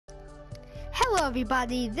Hello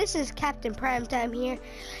everybody, this is Captain Primetime here,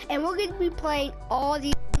 and we're going to be playing all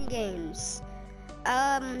these games.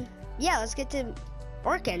 Yeah, let's get to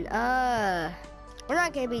working. We're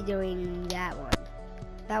not going to be doing that one.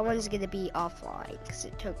 That one's going to be offline, because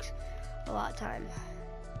it took a lot of time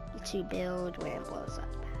to build when it blows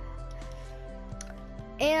up.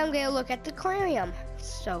 And I'm going to look at the aquarium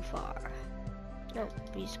so far. No,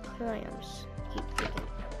 these aquariums keep thinking.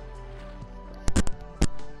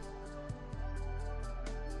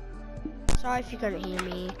 Sorry if you couldn't hear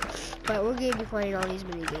me, but we're going to be playing all these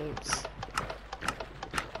mini games.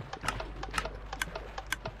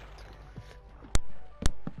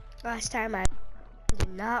 Last time I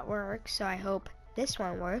did not work, so I hope this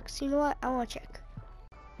one works. You know what? I want to check.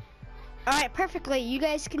 Alright, perfectly. You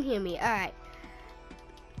guys can hear me. Alright.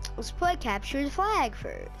 Let's play Capture the Flag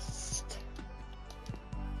first.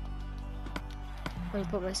 Let me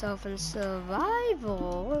put myself in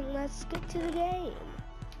survival, and let's get to the game.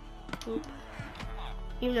 Oop.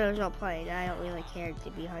 Even though there's no playing, I don't really care to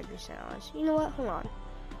be 100% honest. You know what? Hold on.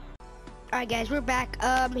 Alright guys, we're back.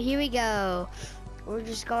 Here we go. We're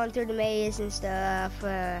just going through the maze and stuff.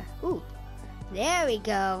 Ooh. There we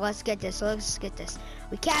go. Let's get this. Let's get this.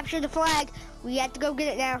 We captured the flag. We have to go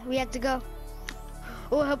get it now. We have to go.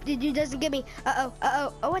 Oh, I hope the dude doesn't get me. Uh-oh.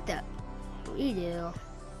 Uh-oh. Oh, what the? What do you do?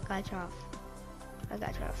 Gotta try off. I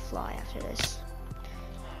gotta try to fly after this.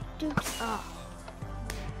 Dude. Oh.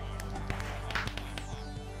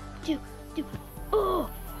 Dude. Oh.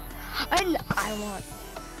 And I want.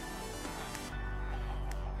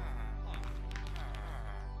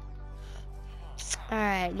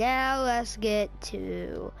 Alright, now let's get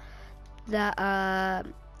to the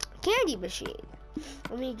candy machine.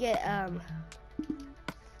 Let me get some.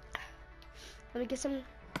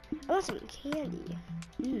 I want some candy.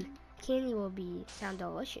 Candy will sound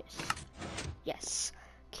delicious. Yes,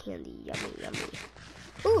 candy, yummy.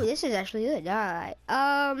 Ooh, this is actually good. Alright,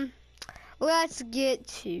 let's get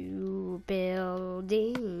to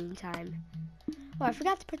building time. Oh, I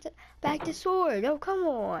forgot to put back the sword. Oh, come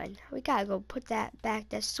on. We gotta go put that back,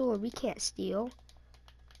 that sword. We can't steal.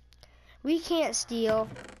 We can't steal.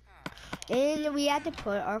 And we have to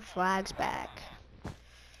put our flags back.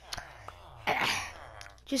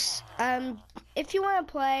 Just, if you want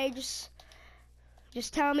to play, just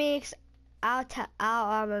tell me. 'Cause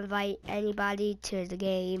I'll invite anybody to the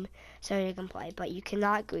game so you can play. But you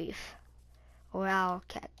cannot grief, or I'll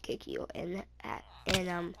kick you and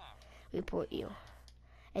report you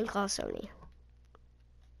and call Sony.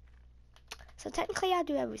 So technically I'll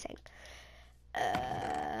do everything.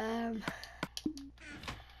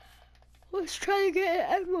 Let's try to get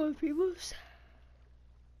everyone, peoples.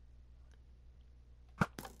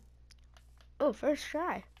 Oh, first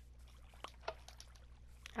try.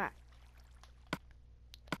 Alright.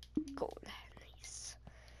 Gold. Nice.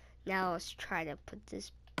 Now let's try to put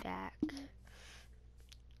this back.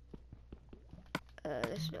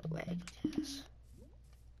 There's no way I can do this.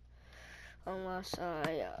 Unless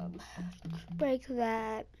I break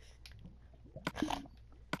that.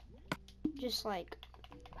 Just like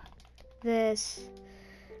this.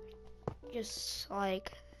 Just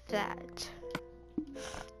like that.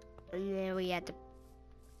 And then we have to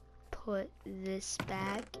put this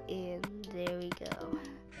back in. There we go.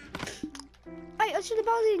 Alright, let's do the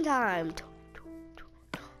building time.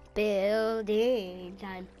 Building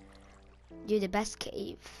time. Do the best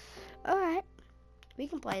cave. Alright. We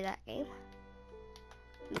can play that game.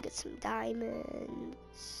 Let me get some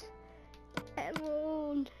diamonds.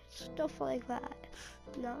 Emerald. Stuff like that.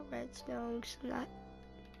 Not redstone. Not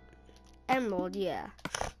emerald, yeah.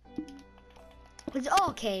 Because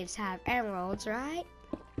all caves have emeralds, right?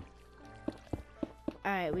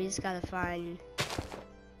 Alright, we just gotta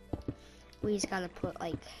put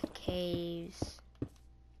like caves.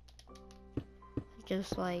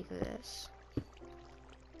 Just like this.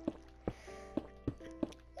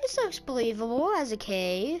 This looks believable as a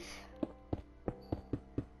cave.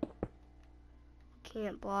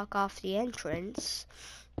 Can't block off the entrance.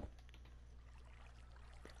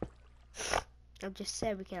 I just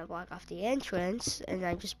said we can't block off the entrance, and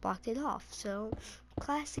I just blocked it off. So,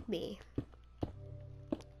 classic me.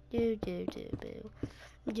 Do boo.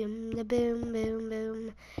 Boom, the boom,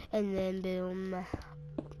 boom, and then boom,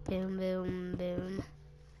 boom, boom, boom.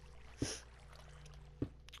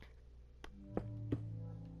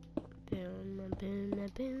 Boom,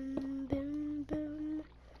 boom, boom.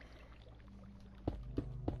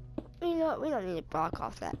 You know what? We don't need to block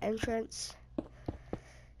off that entrance.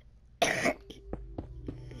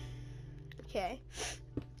 Okay.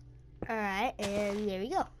 Alright, and there we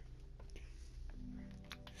go.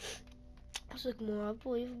 looks like more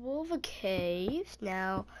unbelievable of a cave.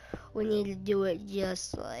 Now we need to do it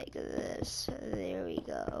just like this. There we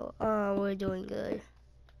go. Oh, we're doing good.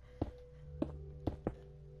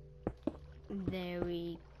 There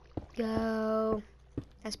we go.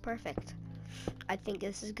 That's perfect. I think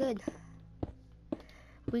this is good.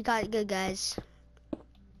 We got it good, guys.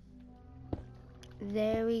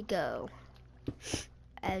 There we go.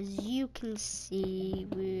 As you can see,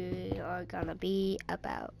 we are gonna be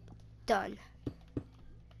about done.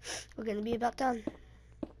 We're gonna be about done.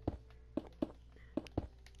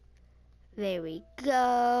 There we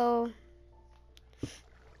go.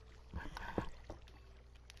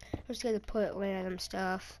 I'm just gonna put random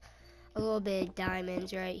stuff. A little bit of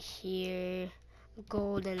diamonds right here.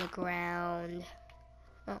 Gold in the ground.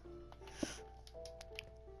 Oh.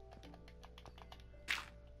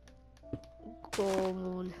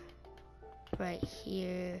 Gold right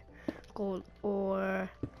here. Gold ore.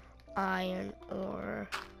 Iron ore.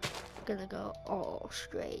 Gonna go all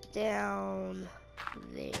straight down.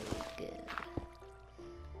 There we go.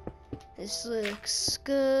 This looks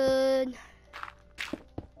good.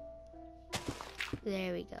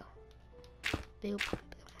 There we go. Boop.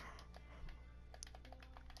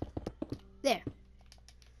 There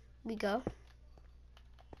we go.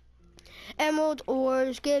 Emerald ore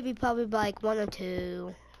is gonna be probably like 1 or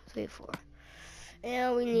 2, 3, 4.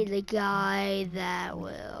 And we need a guy that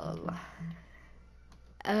will.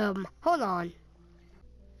 Hold on.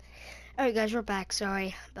 Alright, guys, we're back.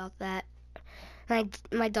 Sorry about that.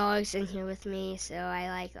 My dog's in here with me, so I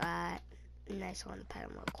like that. Nice one to pet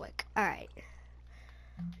him real quick. Alright.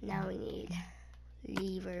 Now we need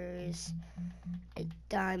levers, a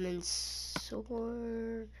diamond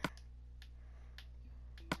sword.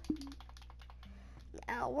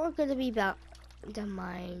 Now we're gonna be about to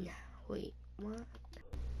mine. Wait, what?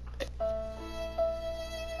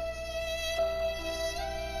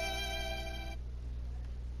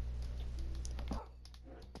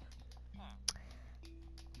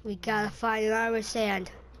 We gotta find an iron sand.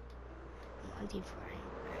 I'm hunting for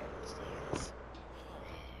iron sands.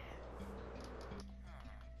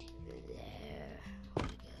 There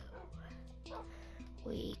we go.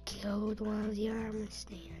 We killed one of the iron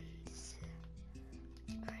stands.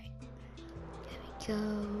 Alright. There we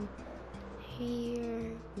go.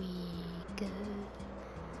 Here we go.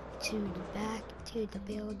 To the back to the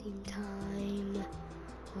building time.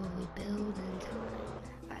 Oh, we build in time.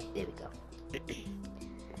 Alright, there we go.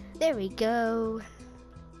 There we go.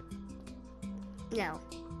 Now,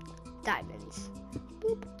 diamonds.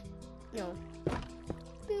 Boop. No.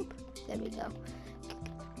 Boop. There we go.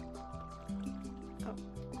 Oh.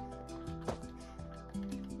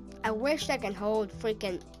 I wish I can hold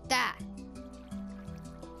freaking that.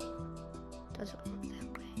 Doesn't work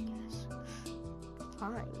that way, I guess.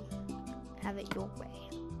 Fine. Have it your way.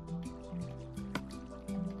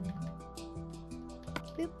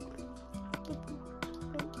 Boop.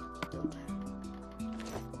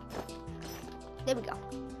 There we go.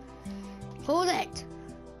 Hold it.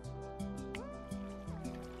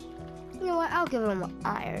 You know what? I'll give him an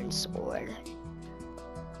iron sword.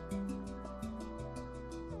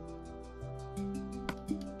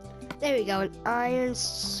 There we go. An iron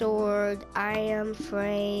sword, iron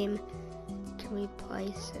frame. Can we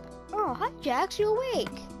place it? Oh, hi, Jax. You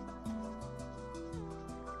awake?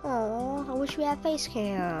 Oh, I wish we had face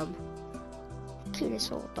cam.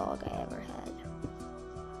 Cutest little dog I ever had.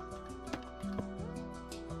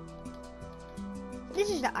 This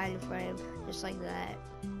is the iron frame, just like that.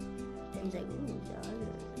 And he's like, ooh,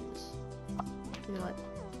 diamonds. You know what?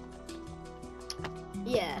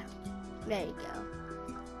 Yeah, there you go.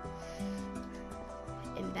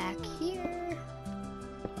 And back here,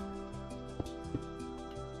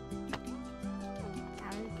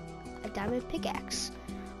 a diamond pickaxe.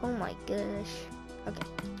 Oh my gosh. Okay.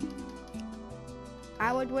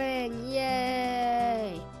 I would win,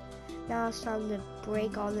 yay! Now it's time to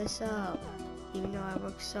break all this up. Even though I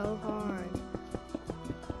worked so hard.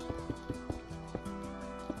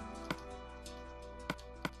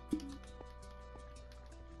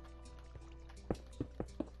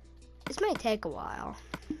 This might take a while.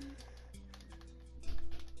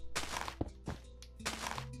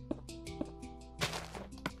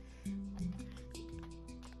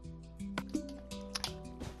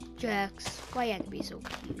 Jax, why you have to be so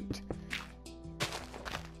cute?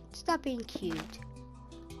 Stop being cute.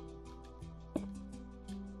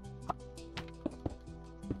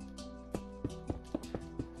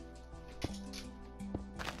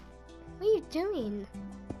 What are you doing?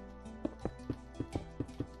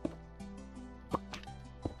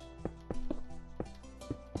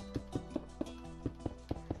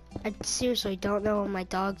 A seriously don't know what my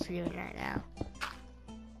dog's doing right now.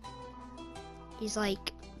 He's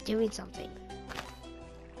like doing something.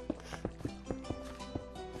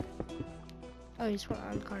 Oh, he's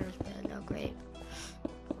on Carter's bed. Oh, great.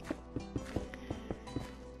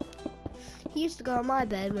 He used to go on my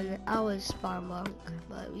bed when I was spawn bunk,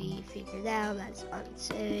 but we figured out that's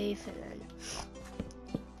unsafe, and then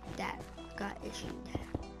that got issued,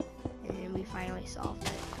 and then we finally solved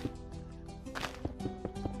it,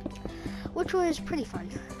 which was pretty fun.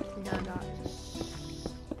 We got to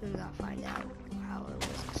find out how it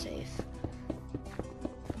wasn't safe.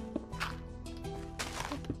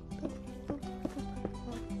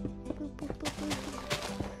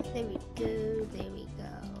 There we go, there we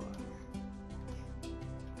go.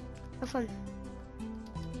 Have fun.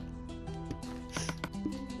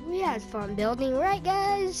 We had fun building, right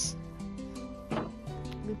guys?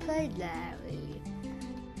 We played that.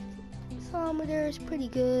 The thermometer is pretty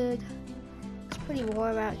good. It's pretty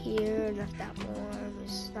warm out here, not that warm.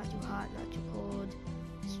 It's not too hot, not too cold.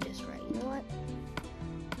 It's just right. You know what?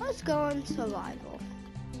 Let's go on survival.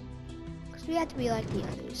 Because we have to be like the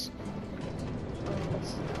others. Oh, this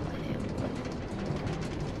is not what I do.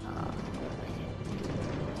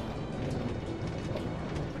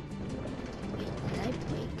 Wait, did I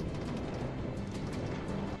break?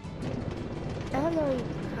 I don't know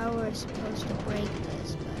how we're supposed to break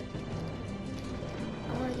this, but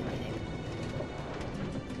I want to get my favorite.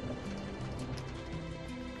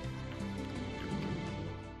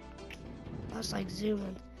 I was like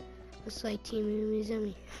zooming. It's like Team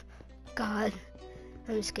Mizumi. God.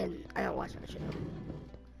 I'm just kidding. I don't watch that show.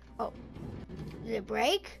 Oh. Did it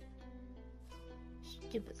break?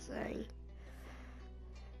 Stupid thing.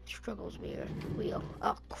 Struggles wheel.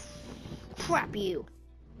 Oh, crap you.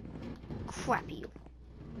 Crap you.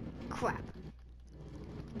 Crap.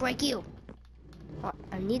 Break you. Oh,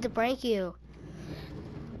 I need to break you.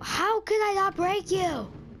 How could I not break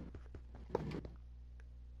you?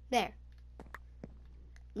 There.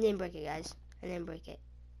 I didn't break it, guys. I didn't break it.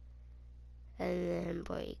 And then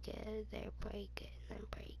break it. There, break it. And then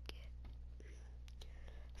break it.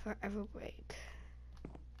 Forever break.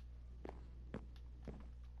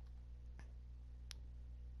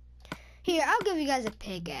 Here, I'll give you guys a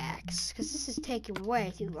pickaxe, because this is taking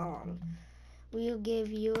way too long. We'll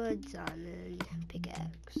give you a diamond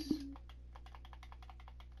pickaxe.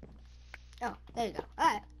 Oh, there you go.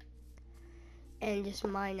 Alright. And just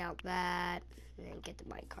mine out that, and then get the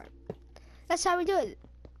minecart. That's how we do it.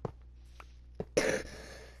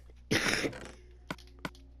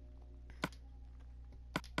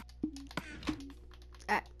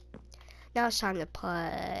 Alright. Now it's time to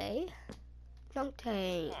play Dunk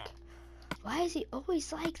Tank. Why is he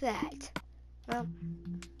always like that? Well,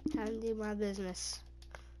 time to do my business.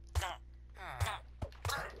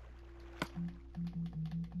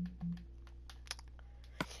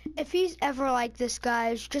 If he's ever like this,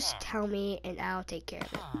 guys, just tell me and I'll take care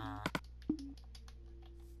of it.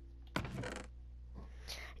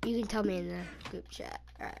 You can tell me in the group chat.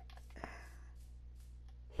 Alright.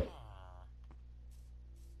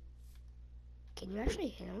 Can you actually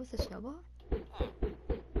hit him with a snowball?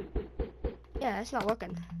 Yeah, that's not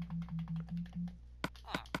working.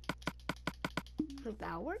 Would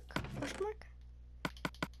that work? Question mark?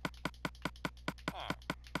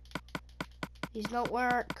 These don't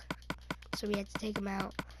work, so we had to take them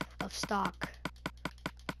out of stock.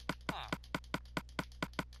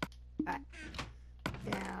 Alright.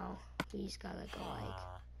 Now, we just gotta go like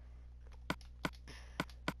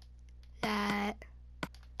that.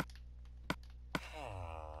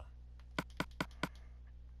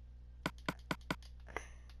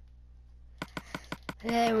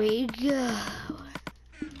 There we go.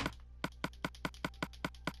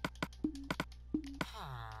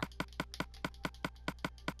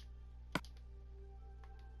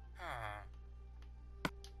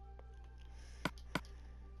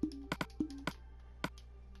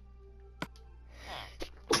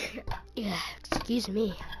 Yeah, excuse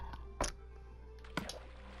me.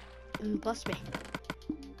 Bless me.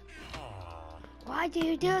 Why do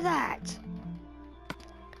you do that?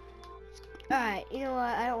 Alright, you know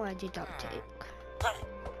what? I don't want to do duct tape.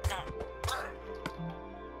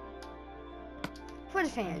 For the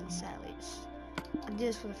fans, at least. I'll do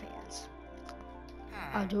this for the fans.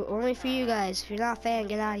 I'll do it only for you guys. If you're not a fan,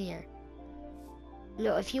 get out of here.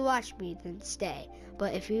 No, if you watch me, then stay.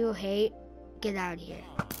 But if you hate, get out of here.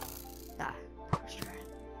 Ah, first try.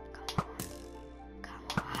 Come on. Come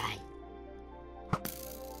on.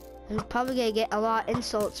 I'm probably gonna get a lot of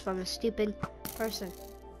insults from a stupid person.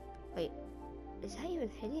 Wait. Is that even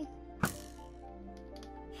hitting?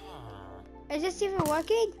 Is this even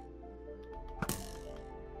working?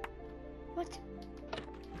 What?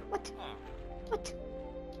 What? What?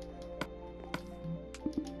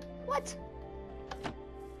 What?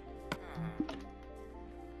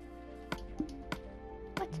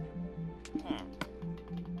 What?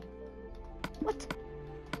 What?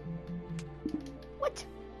 What?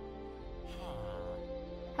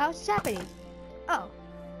 How's this happening? Oh.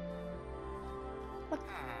 What?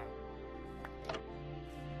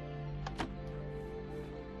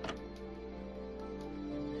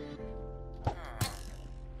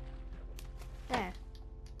 There.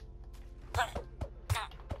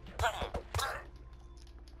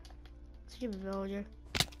 Stupid villager.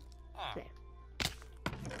 There.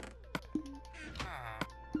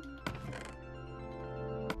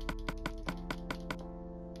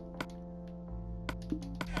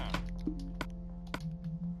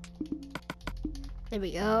 There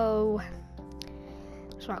we go.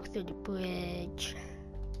 Let's walk through the bridge.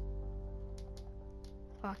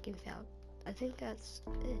 Fucking fell. I think that's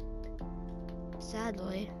it.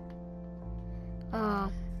 Sadly. I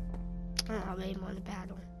don't have anyone in the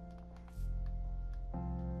battle.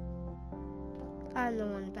 I'm the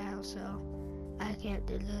one in the battle, so I can't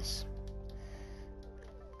do this.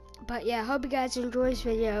 But yeah, I hope you guys enjoyed this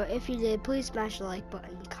video. If you did, please smash the like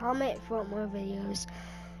button. Comment if you want more videos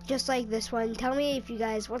just like this one. Tell me if you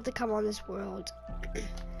guys want to come on this world.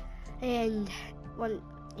 And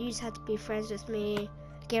you just have to be friends with me.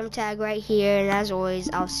 Gamer tag right here. And as always,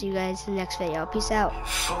 I'll see you guys in the next video. Peace out.